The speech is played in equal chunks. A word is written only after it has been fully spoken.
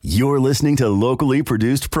You're listening to locally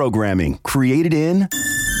produced programming created in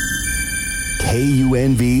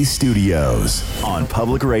KUNV Studios on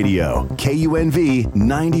Public Radio, KUNV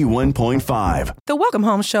 91.5. The Welcome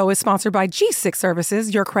Home Show is sponsored by G6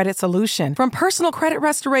 Services, your credit solution. From personal credit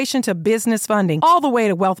restoration to business funding, all the way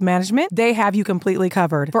to wealth management, they have you completely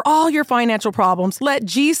covered. For all your financial problems, let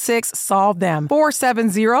G6 solve them.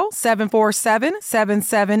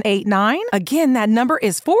 470-747-7789. Again, that number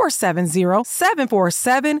is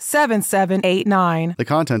 470-747-7789. The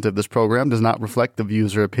content of this program does not reflect the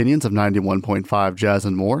views or opinions of 91.5 Jazz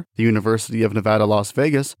and More, the University of Nevada, Las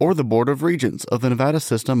Vegas, or the Board of Regents of the Nevada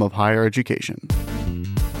System of Higher Education.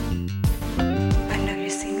 I know you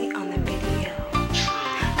see me on the video.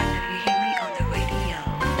 I know you hear me on the radio.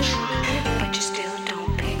 But you still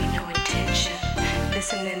don't pay me no attention.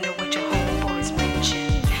 Listening to what your homeboys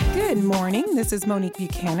mention. Good morning. This is Monique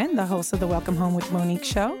Buchanan, the host of the Welcome Home with Monique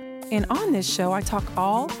show. And on this show, I talk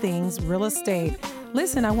all things real estate.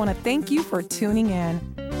 Listen, I want to thank you for tuning in.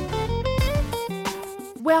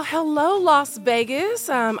 Well, hello, Las Vegas.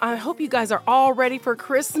 I hope you guys are all ready for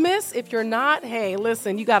Christmas. If you're not, hey,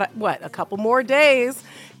 listen, you got, a couple more days.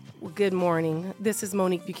 Well, good morning. This is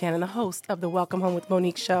Monique Buchanan, the host of the Welcome Home with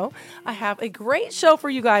Monique show. I have a great show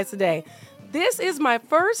for you guys today. This is my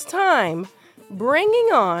first time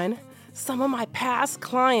bringing on some of my past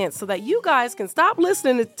clients so that you guys can stop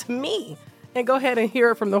listening to me and go ahead and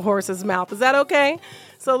hear it from the horse's mouth. Is that okay?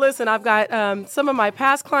 So listen, I've got some of my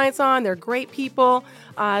past clients on. They're great people.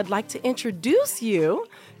 I'd like to introduce you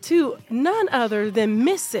to none other than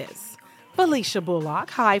Mrs. Felicia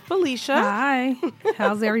Bullock. Hi, Felicia. Hi.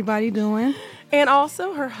 How's everybody doing? And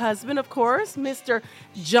also her husband, of course, Mr.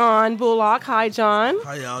 John Bullock. Hi, John.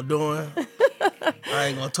 How y'all doing? I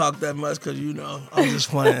ain't gonna talk that much because, I'm just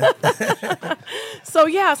playing.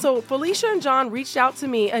 So Felicia and John reached out to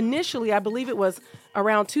me initially, I believe it was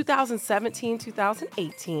around 2017,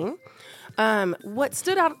 2018. What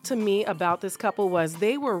stood out to me about this couple was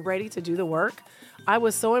they were ready to do the work. I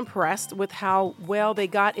was so impressed with how well they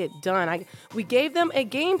got it done. We gave them a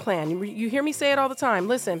game plan. You hear me say it all the time.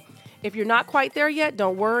 Listen, if you're not quite there yet,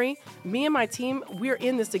 don't worry. Me and my team, we're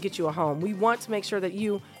in this to get you a home. We want to make sure that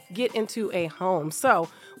you get into a home. So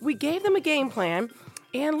we gave them a game plan.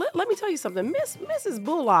 And let me tell you something. Mrs.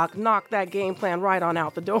 Bullock knocked that game plan right on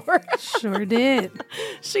out the door. Sure did.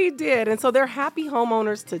 She did. And so they're happy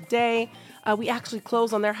homeowners today. We actually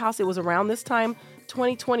closed on their house. It was around this time,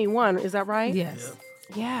 2021. Is that right? Yes.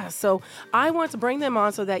 Yeah. So I want to bring them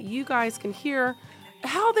on so that you guys can hear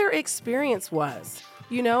how their experience was.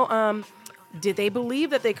 Did they believe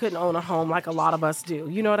that they couldn't own a home like a lot of us do?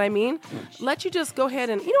 You know what I mean? Let you just go ahead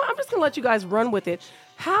and, I'm just going to let you guys run with it.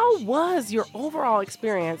 How was your overall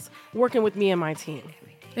experience working with me and my team?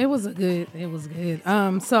 It was good.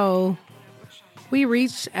 So we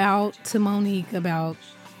reached out to Monique about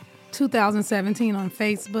 2017 on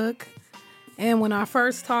Facebook. And when I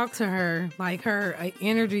first talked to her, her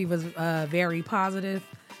energy was very positive.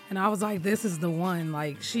 And I was like, this is the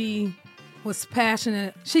one. She was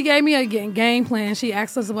passionate. She gave me a game plan. She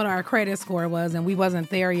asked us what our credit score was, and we wasn't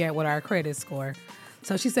there yet with our credit score.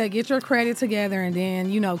 So she said, get your credit together and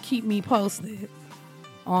then, keep me posted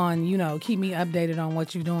on, keep me updated on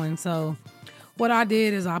what you're doing. So what I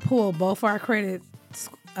did is I pulled both our credit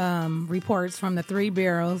reports from the 3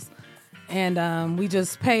 bureaus, and we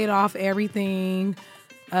just paid off everything,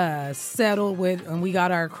 settled with, and we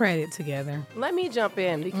got our credit together. Let me jump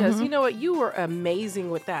in because you know what? You were amazing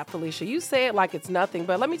with that, Felicia. You say it like it's nothing,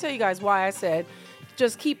 but let me tell you guys why I said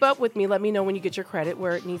just keep up with me. Let me know when you get your credit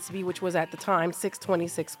where it needs to be, which was at the time 620,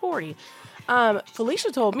 640.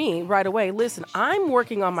 Felicia told me right away, listen, I'm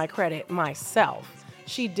working on my credit myself.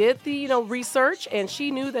 She did the research, and she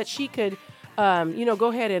knew that she could go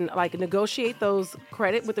ahead and negotiate those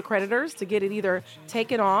credit with the creditors to get it either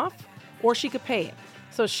taken off or she could pay it.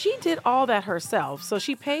 So she did all that herself. So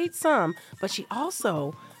she paid some, but she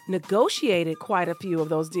also negotiated quite a few of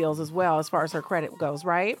those deals as well as far as her credit goes,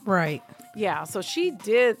 right? Right. Yeah, so she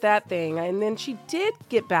did that thing, and then she did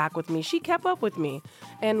get back with me. She kept up with me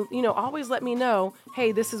and, always let me know,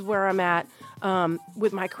 hey, this is where I'm at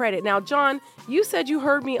with my credit. Now, John, you said you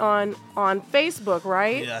heard me on Facebook,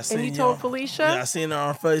 right? Yeah, I seen and you told Felicia? Yeah, I seen her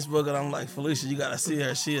on Facebook, and I'm like, Felicia, you got to see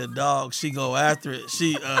her. She a dog. She go after it.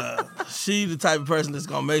 She the type of person that's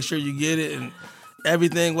going to make sure you get it, and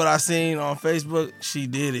everything what I seen on Facebook, she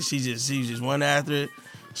did it. She just went after it.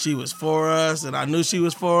 She was for us, and I knew she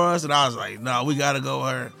was for us, and I was like, no, we got to go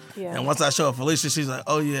her. Yeah. And once I showed Felicia, she's like,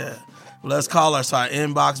 oh, yeah, let's call her. So I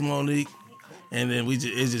inboxed Monique, and then it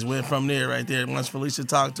just went from there right there. Once Felicia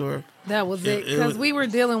talked to her. That was it. Because we were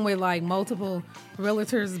dealing with, multiple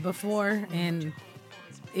realtors before, and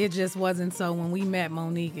it just wasn't. So when we met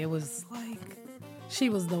Monique, it was like she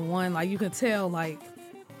was the one. Like you could tell, like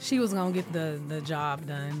she was gonna get the job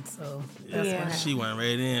done. So that's what happened. She went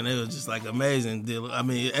right in. It was just like amazing. I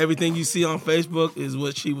mean, everything you see on Facebook is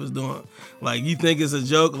what she was doing. Like you think it's a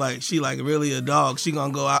joke, like she like really a dog. She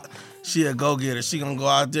gonna go out. She a go getter. She gonna go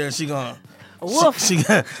out there and she gonna.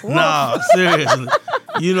 Woof. Nah, seriously.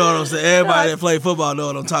 You know what I'm saying? Everybody that play football know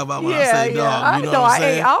what I'm talking about when I say dog. You know what I'm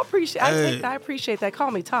saying? I appreciate that.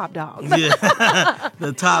 Call me top dog. Yeah,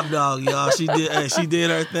 the top dog, y'all. She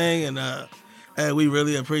did her thing, and we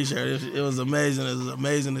really appreciate it. It was amazing. It was an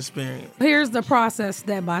amazing experience. Here's the process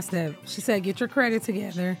step by step. She said, get your credit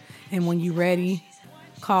together, and when you're ready,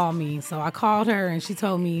 call me. So I called her, and she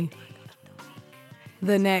told me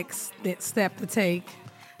the next step to take.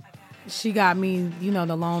 She got me, the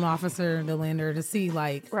loan officer, the lender, to see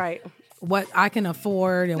like what I can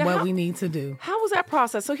afford and now, what we need to do. How was that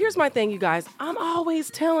process? So here's my thing, you guys. I'm always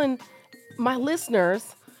telling my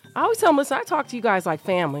listeners, I talk to you guys like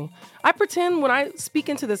family. I pretend when I speak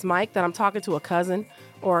into this mic that I'm talking to a cousin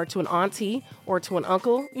or to an auntie or to an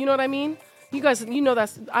uncle. You know what I mean? You guys,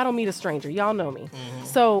 I don't meet a stranger. Y'all know me. Mm-hmm.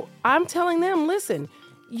 So I'm telling them, listen,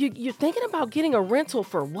 you're thinking about getting a rental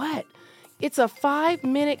for what? It's a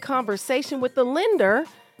 5-minute conversation with the lender,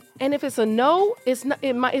 and if it's a no, it's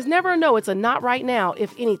never a no. It's a not right now,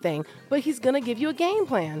 if anything. But he's gonna give you a game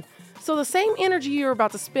plan. So the same energy you're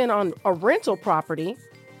about to spend on a rental property,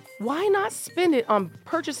 why not spend it on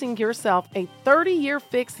purchasing yourself a 30-year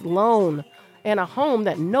fixed loan and a home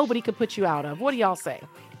that nobody could put you out of? What do y'all say?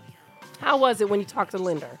 How was it when you talked to the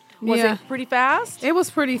lender? Was it pretty fast? It was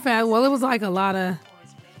pretty fast. Well, it was like a lot of.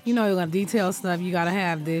 You got to detail stuff. You got to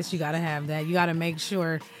have this. You got to have that. You got to make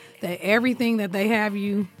sure that everything that they have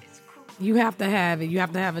you have to have it. You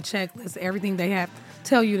have to have a checklist. Everything they have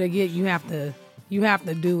tell you to get, you have to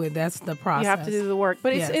do it. That's the process. You have to do the work.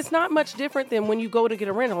 But it's not much different than when you go to get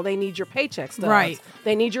a rental. They need your paycheck stubs. Right.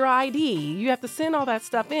 They need your ID. You have to send all that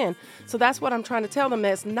stuff in. So that's what I'm trying to tell them.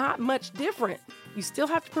 That's not much different. You still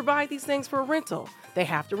have to provide these things for a rental. They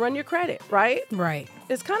have to run your credit, right? Right.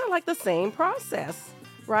 It's kind of like the same process.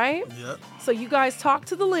 Right? Yep. So you guys talked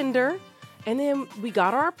to the lender, and then we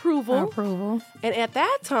got our approval. And at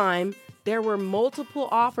that time, there were multiple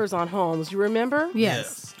offers on homes. You remember?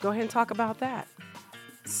 Yes. Go ahead and talk about that.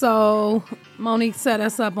 So Monique set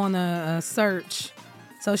us up on a search.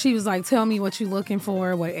 So she was like, tell me what you're looking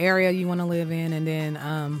for, what area you want to live in. And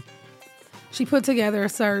then she put together a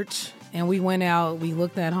search, and we went out. We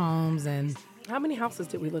looked at homes. And how many houses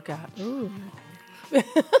did we look at? Ooh.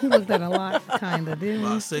 We looked at a lot, kind of, didn't we?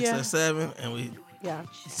 About 6 or 7, and we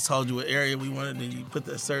told you what area we wanted, then you put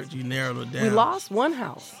that search, you narrowed it down. We lost one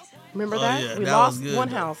house. Remember that? Yeah, we that lost was good, one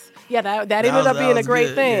though. house. Yeah, that ended up being a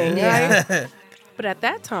great thing, yeah. right? But at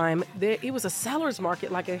that time, it was a seller's market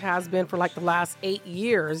like it has been for like the last 8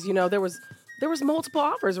 years. There was multiple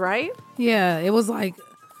offers, right? Yeah, it was like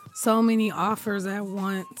so many offers at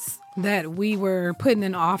once that we were putting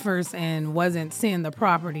in offers and wasn't seeing the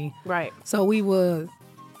property. Right. So we would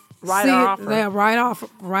write our offer. Yeah, right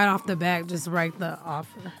off the back, just write the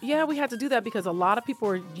offer. Yeah, we had to do that because a lot of people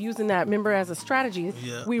were using that, remember, as a strategy.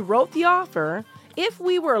 Yeah. We wrote the offer. If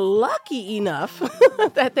we were lucky enough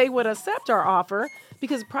that they would accept our offer,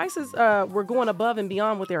 because prices were going above and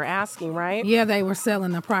beyond what they were asking, right? Yeah, they were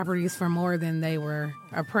selling the properties for more than they were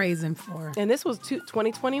appraising for. And this was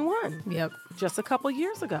 2021. Yep. Just a couple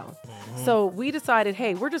years ago. Mm-hmm. So we decided,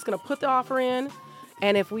 hey, we're just going to put the offer in.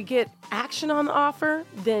 And if we get action on the offer,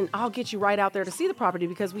 then I'll get you right out there to see the property,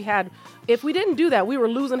 because if we didn't do that, we were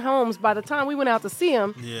losing homes by the time we went out to see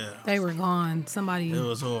them. Yeah. They were gone. It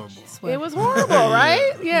was horrible. It was horrible,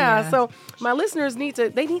 right? Yeah. So my listeners need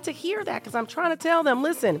to hear that, because I'm trying to tell them,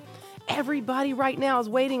 listen, everybody right now is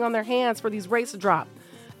waiting on their hands for these rates to drop.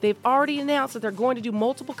 They've already announced that they're going to do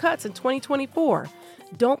multiple cuts in 2024.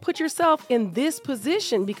 Don't put yourself in this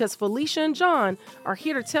position, because Felicia and John are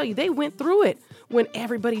here to tell you they went through it when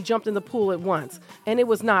everybody jumped in the pool at once. And it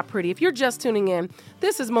was not pretty. If you're just tuning in,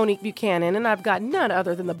 this is Monique Buchanan, and I've got none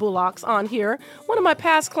other than the Bullocks on here. One of my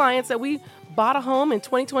past clients that we bought a home in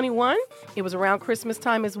 2021. It was around Christmas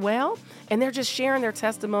time as well. And they're just sharing their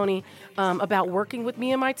testimony about working with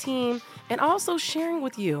me and my team, and also sharing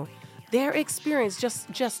with you their experience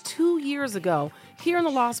just 2 years ago here in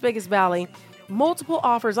the Las Vegas Valley. Multiple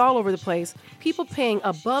offers all over the place. People paying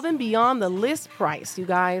above and beyond the list price, you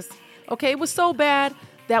guys. Okay, it was so bad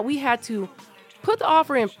that we had to put the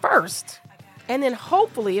offer in first. And then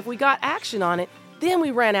hopefully if we got action on it, then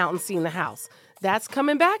we ran out and seen the house. That's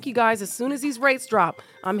coming back, you guys, as soon as these rates drop.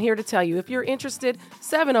 I'm here to tell you. If you're interested,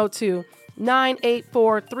 702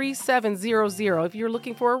 702-984-3700. If you're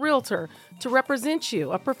looking for a realtor to represent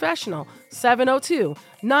you, a professional,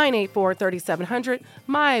 702-984-3700.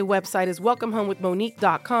 My website is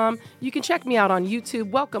welcomehomewithmonique.com. You can check me out on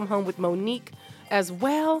YouTube, Welcome Home with Monique as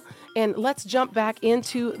well. And let's jump back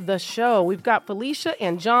into the show. We've got Felicia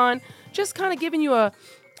and John just kind of giving you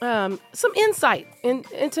some insight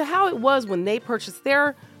into how it was when they purchased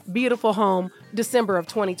their beautiful home December of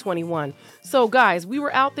 2021. So guys, we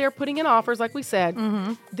were out there putting in offers, like we said.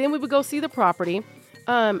 Mm-hmm. Then we would go see the property.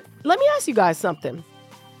 Let me ask you guys something.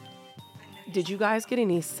 Did you guys get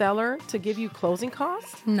any seller to give you closing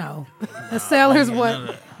costs? No. The sellers,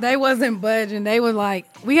 they wasn't budging. They were like,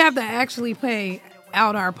 we have to actually pay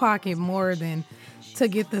out our pocket more than to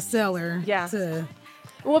get the seller to...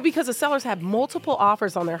 Well, because the sellers have multiple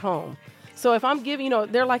offers on their home. So if I'm giving,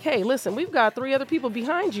 they're like, hey, listen, we've got 3 other people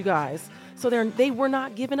behind you guys. So they were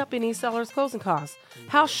not giving up any seller's closing costs.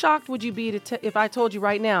 How shocked would you be if I told you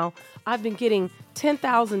right now, I've been getting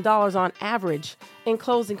 $10,000 on average in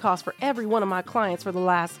closing costs for every one of my clients for the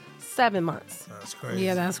last 7 months. That's crazy.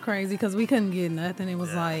 Yeah, that's crazy because we couldn't get nothing. It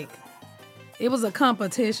was like, it was a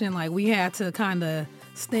competition. Like we had to kind of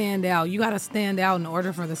stand out. You got to stand out in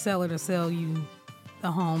order for the seller to sell you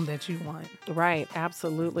the home that you want. Right.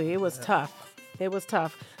 Absolutely. It was tough. It was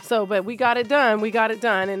tough. So, but we got it done.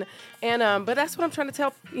 And but that's what I'm trying to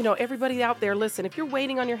tell, everybody out there. Listen, if you're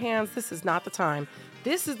waiting on your hands, this is not the time.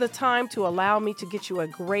 This is the time to allow me to get you a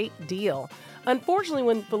great deal. Unfortunately,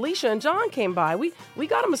 when Felicia and John came by, we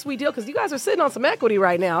got them a sweet deal because you guys are sitting on some equity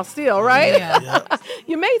right now still, right? Yeah.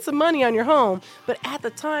 You made some money on your home. But at the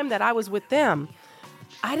time that I was with them,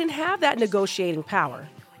 I didn't have that negotiating power.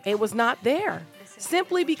 It was not there.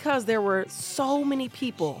 Simply because there were so many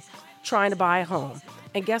people trying to buy a home.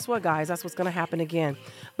 And guess what, guys? That's what's going to happen again.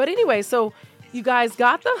 But anyway, so you guys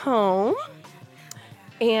got the home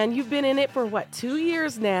and you've been in it for 2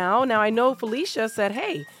 years now. Now, I know Felicia said,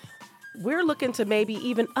 hey, we're looking to maybe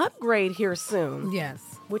even upgrade here soon. Yes.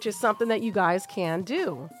 Which is something that you guys can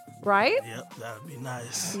do, right? Yep, that'd be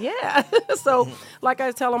nice. Yeah. So like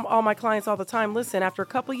I tell them, all my clients all the time, listen, after a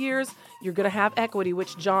couple years, you're going to have equity,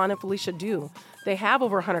 which John and Felicia do. They have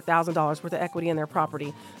over $100,000 worth of equity in their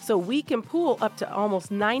property. So we can pull up to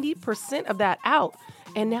almost 90% of that out.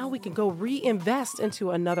 And now we can go reinvest into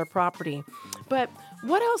another property. But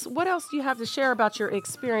what else do you have to share about your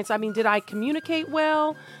experience? I mean, did I communicate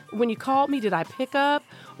well? When you called me, did I pick up?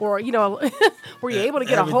 Or, were you able to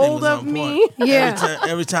get a hold of me? Yeah.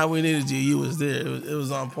 Every time we needed you, you was there. It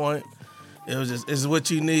was on point. It's what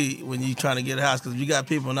you need when you trying to get a house. Because if you got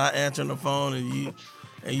people not answering the phone and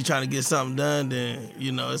you trying to get something done, then,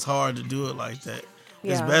 it's hard to do it like that.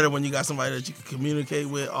 Yeah. It's better when you got somebody that you can communicate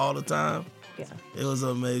with all the time. Yeah. It was an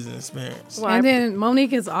amazing experience. Well, and then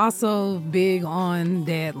Monique is also big on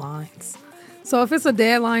deadlines. So if it's a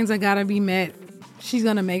deadlines that got to be met, she's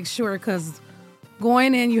going to make sure, because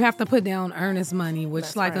going in, you have to put down earnest money, which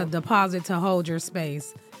is like a deposit to hold your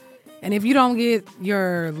space. And if you don't get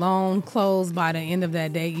your loan closed by the end of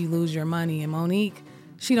that day, you lose your money. And Monique,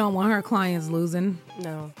 she don't want her clients losing.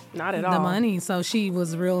 No, not at all. The money. So she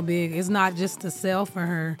was real big. It's not just to sell for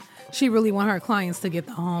her. She really want her clients to get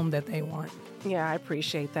the home that they want. Yeah, I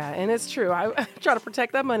appreciate that. And it's true. I try to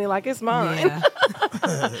protect that money like it's mine.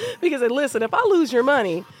 Yeah. Because, listen, if I lose your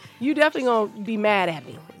money, you definitely going to be mad at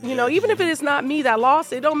me. Even if it is not me that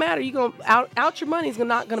lost it, it don't matter. You going out your money is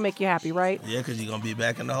not going to make you happy, right? Yeah, because you're going to be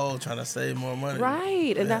back in the hole trying to save more money.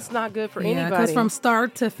 Right, and that's not good for anybody. Because from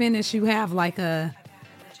start to finish, you have a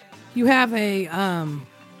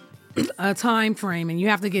time frame, and you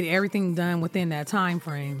have to get everything done within that time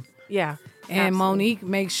frame. Yeah. And absolutely. Monique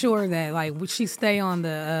makes sure that she stay on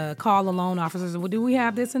the call the loan officers. Well, do we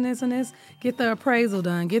have this and this and this? Get the appraisal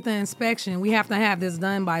done. Get the inspection. We have to have this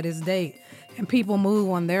done by this date. And people move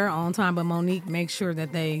on their own time, but Monique makes sure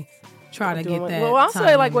that they try to get that. Well, I'll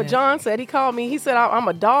say like what John said. He called me. He said, I'm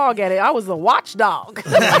a dog at it. I was a watchdog.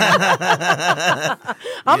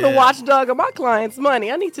 I'm the watchdog of my clients'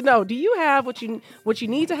 money. I need to know, do you have what you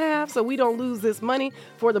need to have so we don't lose this money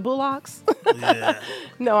for the Bullocks? Yeah.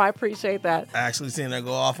 No, I appreciate that. I actually seen her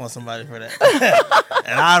go off on somebody for that.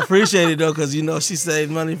 And I appreciate it, though, because, she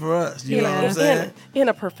saved money for us. You know what I'm saying? In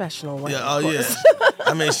a professional way. Yeah, yeah.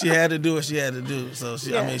 I mean, she had to do what she had to do. So,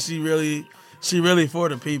 she really for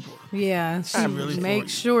the people. Yeah, she really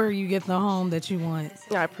makes sure you get the home that you want.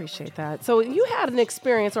 I appreciate that. So you had an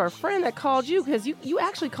experience or a friend that called you, because you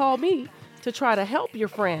actually called me to try to help your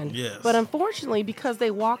friend. Yes. But unfortunately, because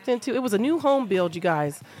they walked into, it was a new home build, you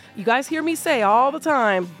guys. You guys hear me say all the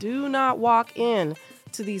time, do not walk in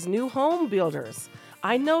to these new home builders.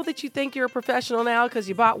 I know that you think you're a professional now because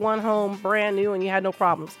you bought one home brand new and you had no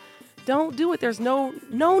problems. Don't do it. There's no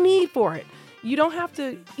need for it. You don't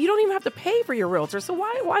even have to pay for your realtor. So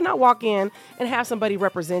why not walk in and have somebody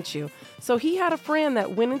represent you? So he had a friend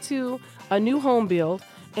that went into a new home build,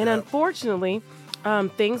 and unfortunately,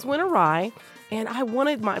 things went awry. And I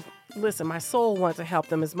wanted my soul wanted to help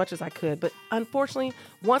them as much as I could. But unfortunately,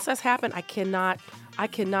 once that's happened, I cannot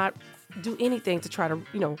do anything to try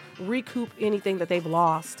to, recoup anything that they've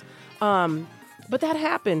lost. But that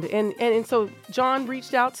happened. And so John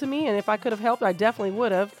reached out to me, and if I could have helped, I definitely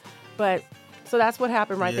would have. But so that's what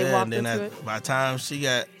happened, right? Yeah, they walked and then into it. By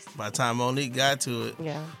the time Monique got to it,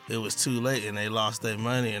 it was too late, and they lost their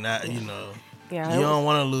money. And that, you don't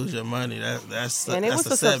want to lose your money. That's and it was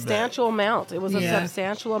a substantial amount. It was a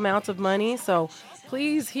substantial amount of money. So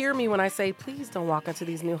please hear me when I say, please don't walk into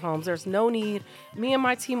these new homes. There's no need. Me and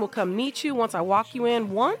my team will come meet you once I walk you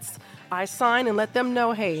in. Once I sign and let them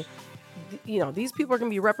know, hey, these people are going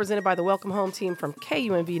to be represented by the Welcome Home team from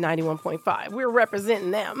KUNV 91.5. We're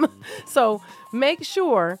representing them. So make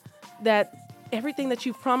sure that everything that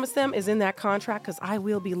you've promised them is in that contract, because I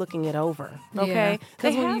will be looking it over. Okay?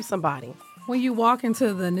 They have somebody. When you walk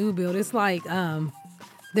into the new build, it's like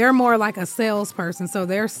they're more like a salesperson. So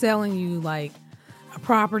they're selling you like a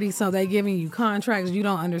property. So they're giving you contracts. You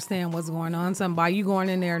don't understand what's going on. So by you going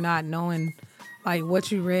in there not knowing like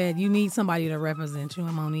what you read, you need somebody to represent you.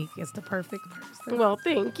 And Monique is the perfect person. Well,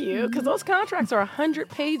 thank you. Because those contracts are 100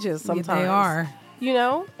 pages sometimes. Yeah, they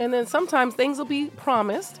are. And then sometimes things will be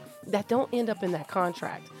promised that don't end up in that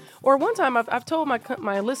contract. Or one time, I've told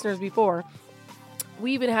my listeners before,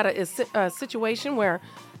 we even had a situation where,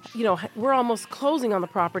 we're almost closing on the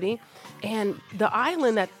property, and the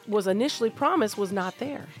island that was initially promised was not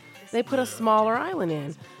there. They put a smaller island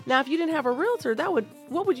in. Now, if you didn't have a realtor,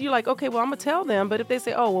 what would you like? Okay, well, I'm going to tell them. But if they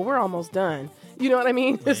say, oh, well, we're almost done. You know what I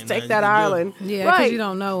mean? Just take that island. Yeah, because you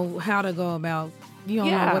don't know how to go about. You don't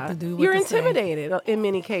know what to do. You're intimidated in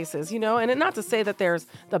many cases, and not to say that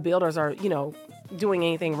the builders are, doing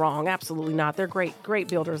anything wrong. Absolutely not. They're great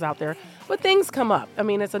builders out there. But things come up. I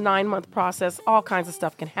mean, it's a 9-month process. All kinds of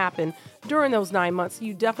stuff can happen during those 9 months.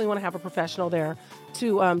 You definitely want to have a professional there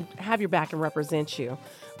to have your back and represent you.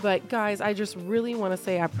 But guys, I just really want to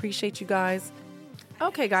say I appreciate you guys.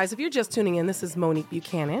 Okay, guys, if you're just tuning in, this is Monique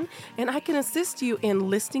Buchanan, and I can assist you in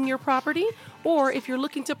listing your property, or if you're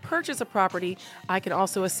looking to purchase a property, I can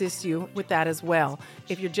also assist you with that as well.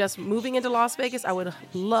 If you're just moving into Las Vegas, I would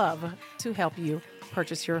love to help you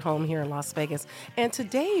purchase your home here in Las Vegas. And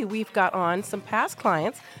today we've got on some past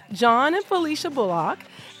clients, John and Felicia Bullock,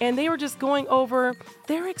 and they were just going over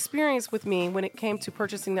their experience with me when it came to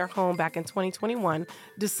purchasing their home back in 2021,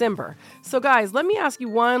 December. So guys, let me ask you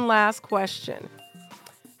one last question.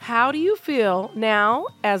 How do you feel now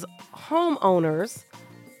as homeowners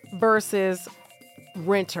versus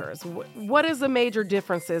renters? What is the major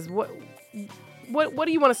differences? What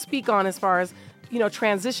do you want to speak on as far as,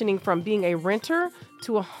 transitioning from being a renter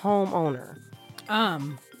to a homeowner?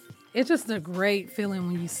 It's just a great feeling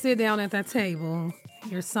when you sit down at that table,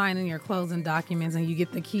 you're signing your closing documents, and you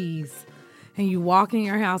get the keys, and you walk in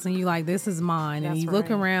your house, and you like, this is mine, and you look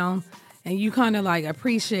around. And you kind of like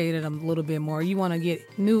appreciate it a little bit more. You want to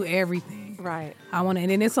get new everything. Right. And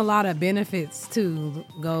then it's a lot of benefits too,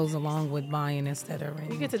 goes along with buying instead of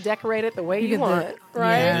renting. You get to decorate it the way you want,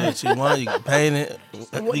 right? Yeah. What you want, you can paint it.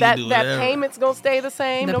 That payment's going to stay the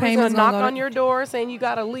same. Nobody's going to knock on your door saying you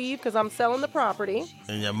got to leave because I'm selling the property.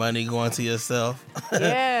 And your money going to yourself.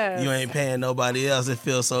 Yes. You ain't paying nobody else. It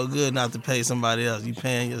feels so good not to pay somebody else. You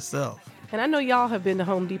paying yourself. And I know y'all have been to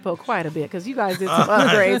Home Depot quite a bit because you guys did some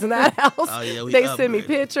upgrades in that house. Oh, yeah, they sent me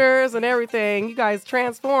pictures and everything. You guys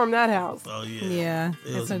transformed that house. Oh, yeah.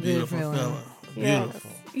 Yeah, It's a good feeling.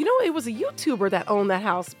 Beautiful. Yes. It was a YouTuber that owned that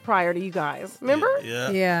house prior to you guys. Remember?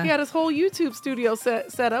 Yeah. He had his whole YouTube studio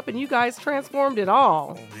set up, and you guys transformed it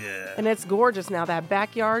all. Yeah. And it's gorgeous now. That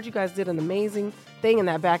backyard, you guys did an amazing thing in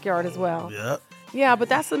that backyard as well. Yep. Yeah, but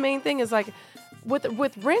that's the main thing is like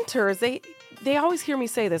with renters, they always hear me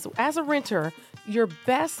say this. As a renter, your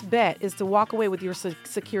best bet is to walk away with your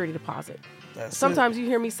security deposit. Sometimes you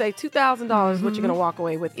hear me say $2,000 is what you're going to walk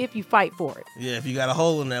away with if you fight for it. Yeah, if you got a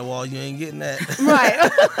hole in that wall, you ain't getting that.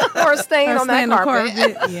 Right. Or a stain on that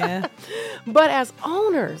carpet. Yeah. But as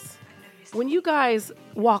owners, when you guys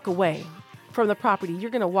walk away from the property,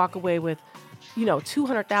 you're going to walk away with,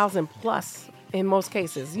 $200,000 plus in most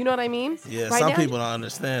cases. You know what I mean? Yeah, right some now, people don't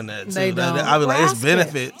understand that too. They don't. I be like, it's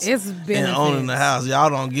benefits. It's benefits. In owning the house. Y'all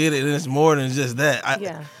don't get it, and it's more than just that.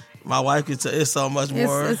 My wife could tell it's so much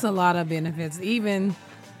more. It's a lot of benefits. Even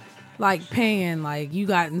like paying, like you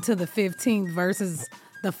got into the 15th versus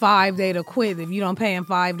the 5-day to quit. If you don't pay in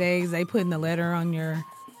 5 days, they put in the letter on your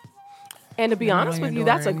And to be Knock honest on with your you,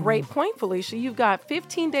 door that's a and- great point, Felicia. You've got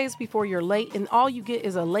 15 days before you're late, and all you get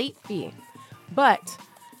is a late fee. But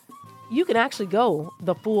you can actually go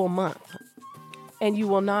the full month, and you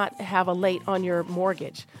will not have a late on your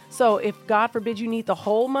mortgage. So if, God forbid, you need the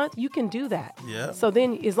whole month, you can do that. Yeah. So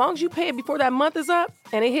then as long as you pay it before that month is up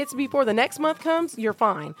and it hits before the next month comes, you're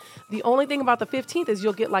fine. The only thing about the 15th is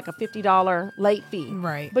you'll get like a $50 late fee.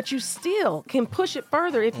 Right. But you still can push it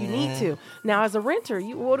further if you need to. Now, as a renter,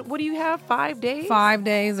 what do you have, 5 days? 5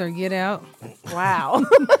 days or get out. Wow.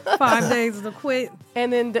 5 days to quit.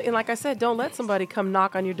 And then, and like I said, don't let somebody come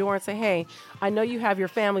knock on your door and say, hey, I know you have your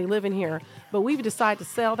family living here, but we've decided to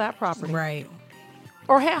sell that property. Right.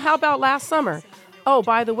 Or how about last summer? Oh,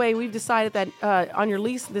 by the way, we've decided that on your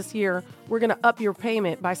lease this year, we're going to up your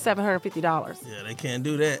payment by $750. Yeah, they can't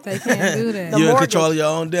do that. They can't do that. You're in mortgage. control of your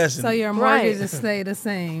own destiny. So your Right. mortgage will stay the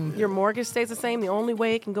same. Your mortgage stays the same. The only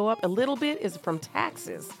way it can go up a little bit is from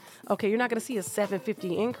taxes. Okay, you're not going to see a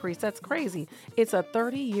 $750 increase. That's crazy. It's a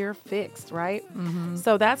 30-year fixed, right? Mm-hmm.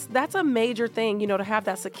 So that's a major thing, to have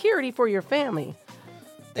that security for your family.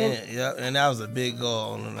 And that was a big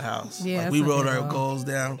goal on the house. Yeah, we that's a wrote big our goal. goals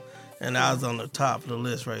down, and I was on the top of the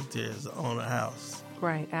list right there is to own a house.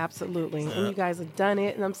 Right, absolutely. Yeah. And you guys have done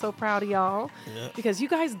it, and I'm so proud of y'all Yeah. because you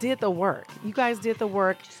guys did the work. You guys did the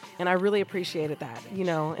work, and I really appreciated that,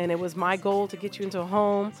 and it was my goal to get you into a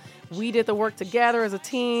home. We did the work together as a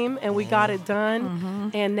team, and we got it done. Mm-hmm.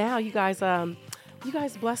 And now you guys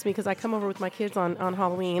bless me because I come over with my kids on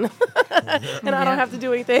Halloween, and I don't have to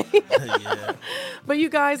do anything. Yeah. But you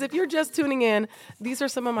guys, if you're just tuning in, these are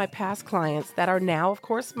some of my past clients that are now, of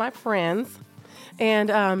course, my friends.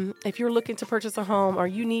 And if you're looking to purchase a home or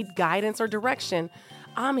you need guidance or direction,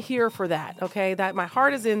 I'm here for that, okay? That my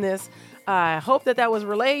heart is in this. I hope that was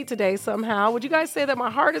relayed today somehow. Would you guys say that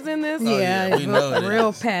my heart is in this? Yeah, we know it real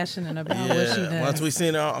is. passionate about what she does. Once we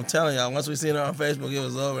seen her, I'm telling y'all, once we seen her on Facebook, it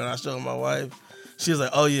was over, and I showed my wife. She was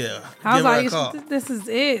like, "Oh yeah, I was give her a like, call." this is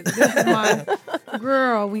it. This is my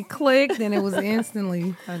girl. We clicked, and it was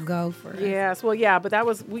instantly a go for us. Yes, well, yeah,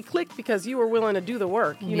 but we clicked because you were willing to do the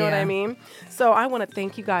work. You know what I Yeah. mean? So I want to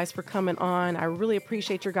thank you guys for coming on. I really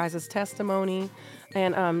appreciate your guys' testimony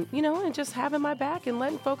and, and just having my back and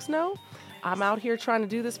letting folks know I'm out here trying to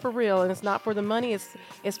do this for real. And it's not for the money.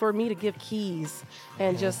 It's for me to give keys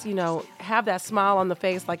and just, have that smile on the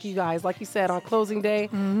face like you guys, like you said, on closing day,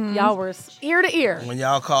 y'all were ear to ear. When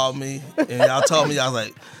y'all called me and y'all told me,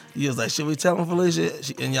 you was like, should we tell him, Felicia?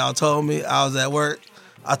 And y'all told me I was at work.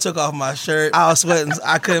 I took off my shirt. I was sweating.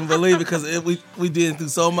 I couldn't believe it because we did do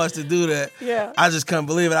so much to do that. Yeah. I just couldn't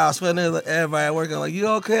believe it. I was sweating. Everybody at work was like, you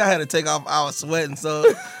okay? I had to take off. I was sweating. So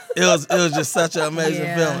it was just such an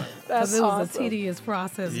amazing feeling. That's Because it was a awesome. tedious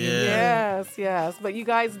process. Yeah. Yes. But you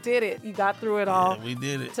guys did it. You got through it all Yeah, we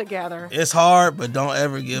did it. together. It's hard, but don't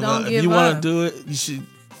ever give Don't up. give If you want up. to do it, you should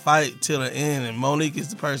fight till the end. And Monique is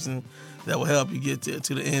the person that will help you get to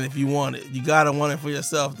the end if you want it. You got to want it for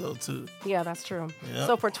yourself, though, too. Yeah, that's true. Yeah.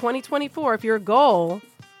 So for 2024, if your goal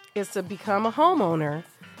is to become a homeowner,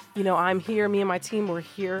 I'm here. Me and my team, we're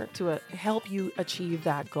here to help you achieve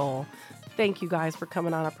that goal. Thank you guys for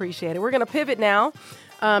coming on. I appreciate it. We're going to pivot now.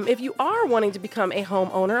 If you are wanting to become a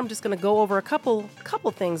homeowner, I'm just going to go over a couple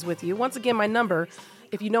things with you. Once again, my number,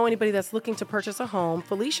 if you know anybody that's looking to purchase a home,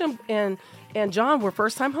 Felicia and John were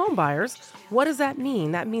first-time home buyers. What does that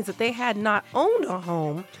mean? That means that they had not owned a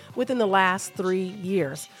home within the last 3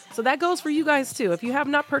 years. So that goes for you guys too. If you have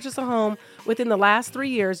not purchased a home within the last 3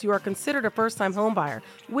 years, you are considered a first-time home buyer,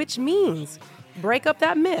 which means break up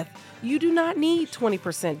that myth. You do not need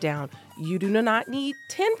 20% down. You do not need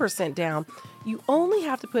 10% down. You only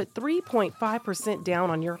have to put 3.5%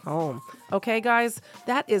 down on your home. Okay, guys?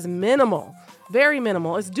 That is minimal. Very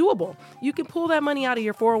minimal. It's doable. You can pull that money out of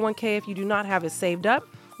your 401k if you do not have it saved up.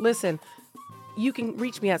 Listen, you can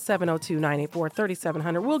reach me at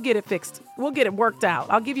 702-984-3700. We'll get it fixed. We'll get it worked out.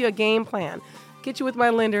 I'll give you a game plan. Get you with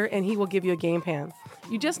my lender, and he will give you a game plan.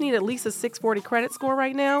 You just need at least a 640 credit score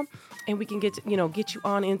right now, and we can get you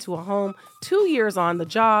on into a home. 2 years on the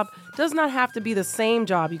job. Does not have to be the same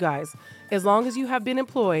job, you guys. As long as you have been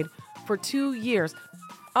employed for 2 years.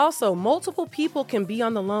 Also, multiple people can be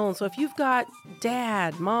on the loan. So if you've got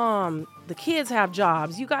dad, mom, the kids have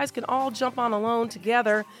jobs, you guys can all jump on a loan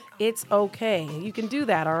together. It's okay. You can do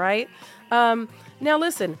that, all right? Now,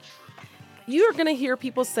 listen, you're going to hear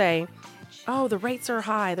people say, oh, the rates are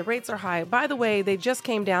high. The rates are high. By the way, they just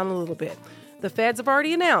came down a little bit. The feds have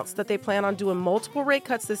already announced that they plan on doing multiple rate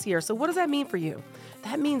cuts this year. So what does that mean for you?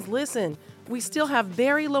 That means, listen, we still have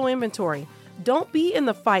very low inventory. Don't be in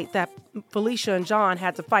the fight that Felicia and John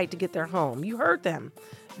had to fight to get their home. You heard them.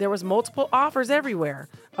 There was multiple offers everywhere,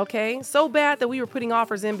 okay? So bad that we were putting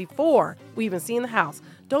offers in before we even seen the house.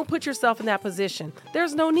 Don't put yourself in that position.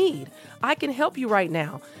 There's no need. I can help you right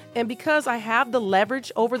now. And because I have the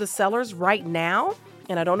leverage over the sellers right now,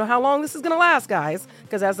 and I don't know how long this is going to last, guys,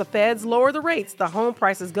 because as the feds lower the rates, the home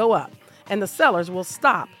prices go up. And the sellers will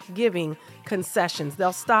stop giving concessions.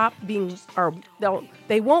 They'll stop being, or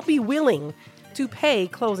they won't be willing to pay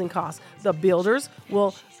closing costs. The builders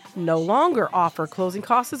will no longer offer closing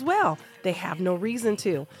costs as well. They have no reason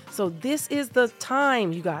to. So this is the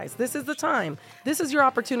time, you guys. This is the time. This is your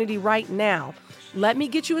opportunity right now. Let me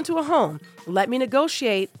get you into a home. Let me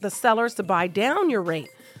negotiate the sellers to buy down your rate.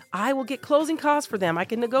 I will get closing costs for them. I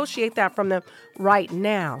can negotiate that from them right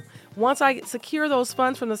now. Once I secure those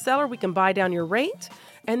funds from the seller, we can buy down your rate.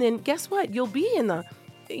 And then guess what? You'll be in the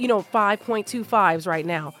 5.25s right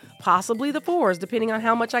now, possibly the 4s, depending on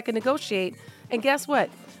how much I can negotiate. And guess what?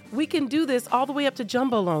 We can do this all the way up to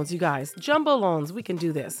jumbo loans, you guys. Jumbo loans, we can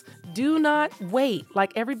do this. Do not wait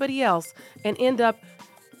like everybody else and end up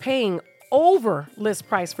paying over list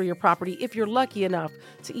price for your property if you're lucky enough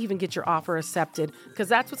to even get your offer accepted. Because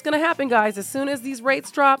that's what's going to happen, guys. As soon as these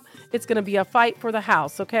rates drop, it's going to be a fight for the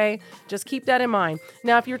house, okay? Just keep that in mind.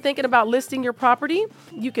 Now, if you're thinking about listing your property,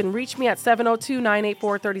 you can reach me at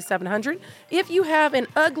 702-984-3700. If you have an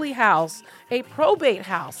ugly house, a probate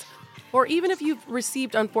house, or even if you've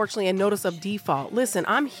received, unfortunately, a notice of default, listen,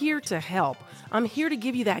 I'm here to help. I'm here to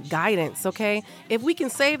give you that guidance, okay? If we can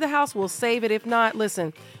save the house, we'll save it. If not,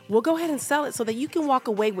 listen, we'll go ahead and sell it so that you can walk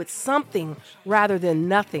away with something rather than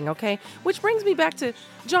nothing, okay? Which brings me back to,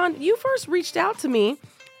 John, you first reached out to me.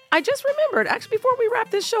 I just remembered, actually, before we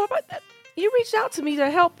wrap this show up, you reached out to me to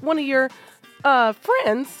help one of your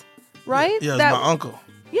friends, right? Yeah, it was my uncle.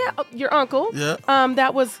 Yeah, your uncle. Yeah.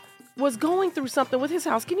 That was going through something with his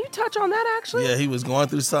house. Can you touch on that, actually? Yeah, he was going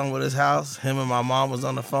through something with his house. Him and my mom was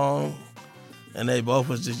on the phone, and they both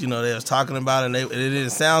was just, they was talking about it, and it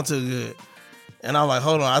didn't sound too good. And I'm like,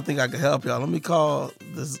 hold on, I think I can help y'all. Let me call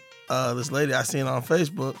this lady I seen on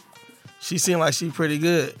Facebook. She seemed like she pretty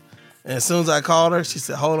good. And as soon as I called her, she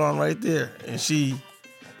said, hold on right there. And she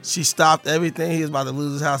stopped everything. He was about to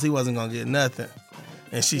lose his house. He wasn't going to get nothing.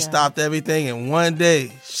 And she stopped everything, and one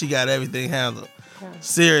day, she got everything handled.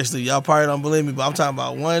 Seriously, y'all probably don't believe me, but I'm talking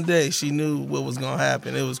about one day she knew what was going to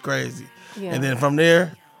happen. It was crazy. Yeah. And then from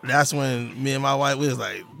there, that's when me and my wife, we was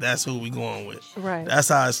like, that's who we going with. Right. That's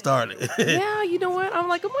how it started. Yeah, you know what? I'm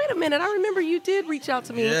like, wait a minute. I remember you did reach out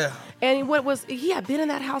to me. Yeah. And he had been in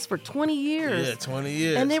that house for 20 years. Yeah, 20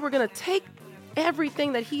 years. And they were going to take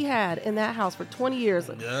everything that he had in that house for 20 years.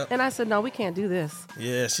 Yep. And I said, no, we can't do this.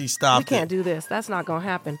 Yeah, she stopped We can't do this. That's not going to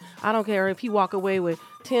happen. I don't care if he walk away with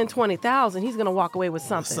 10, 20,000, he's going to walk away with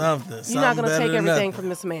something. You're not going to take everything from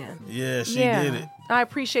this man. Yeah, she did it. I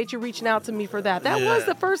apprecie you reaching out to me for that. That was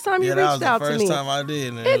the first time you reached out to me. Yeah, that was the first time I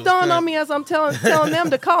did. It dawned on me as I'm telling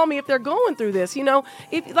them to call me if they're going through this.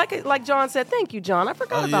 If like John said, thank you, John. I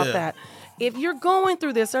forgot about that. If you're going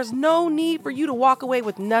through this, there's no need for you to walk away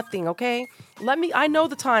with nothing, okay? I know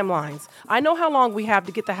the timelines. I know how long we have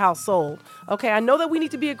to get the house sold, okay? I know that we need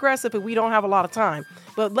to be aggressive if we don't have a lot of time.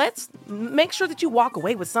 But let's make sure that you walk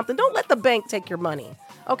away with something. Don't let the bank take your money,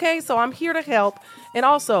 okay? So I'm here to help. And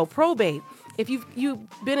also, probate. If you've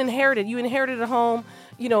been inherited, you inherited a home,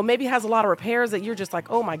 maybe it has a lot of repairs that you're just like,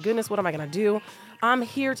 oh my goodness, what am I going to do? I'm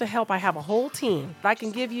here to help. I have a whole team. I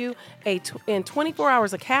can give you in 24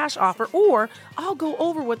 hours a cash offer, or I'll go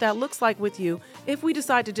over what that looks like with you if we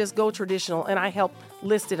decide to just go traditional and I help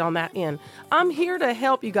list it on that end. I'm here to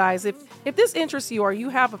help you guys. If this interests you or you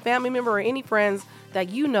have a family member or any friends that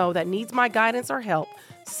you know that needs my guidance or help,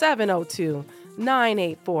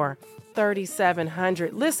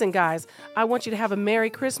 702-984-3700. Listen, guys, I want you to have a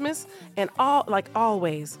Merry Christmas, and like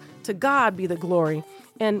always, to God be the glory.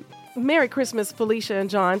 And Merry Christmas, Felicia and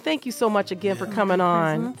John. Thank you so much again for coming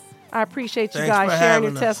on. I appreciate you guys sharing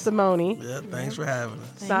your testimony. Yeah, thanks for having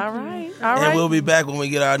us. All right. And we'll be back when we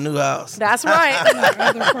get our new house. That's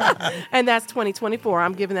right. And that's 2024.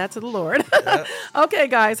 I'm giving that to the Lord. Okay,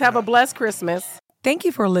 guys, have a blessed Christmas. Thank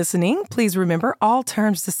you for listening. Please remember, all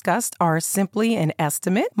terms discussed are simply an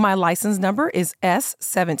estimate. My license number is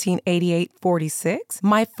S178846.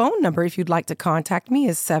 My phone number, if you'd like to contact me,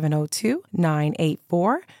 is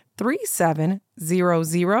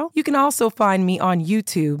 702-984-3700. You can also find me on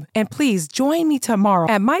YouTube. And please join me tomorrow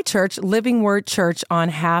at my church, Living Word Church on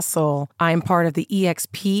Hassel. I'm part of the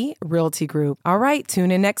EXP Realty Group. All right,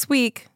 tune in next week.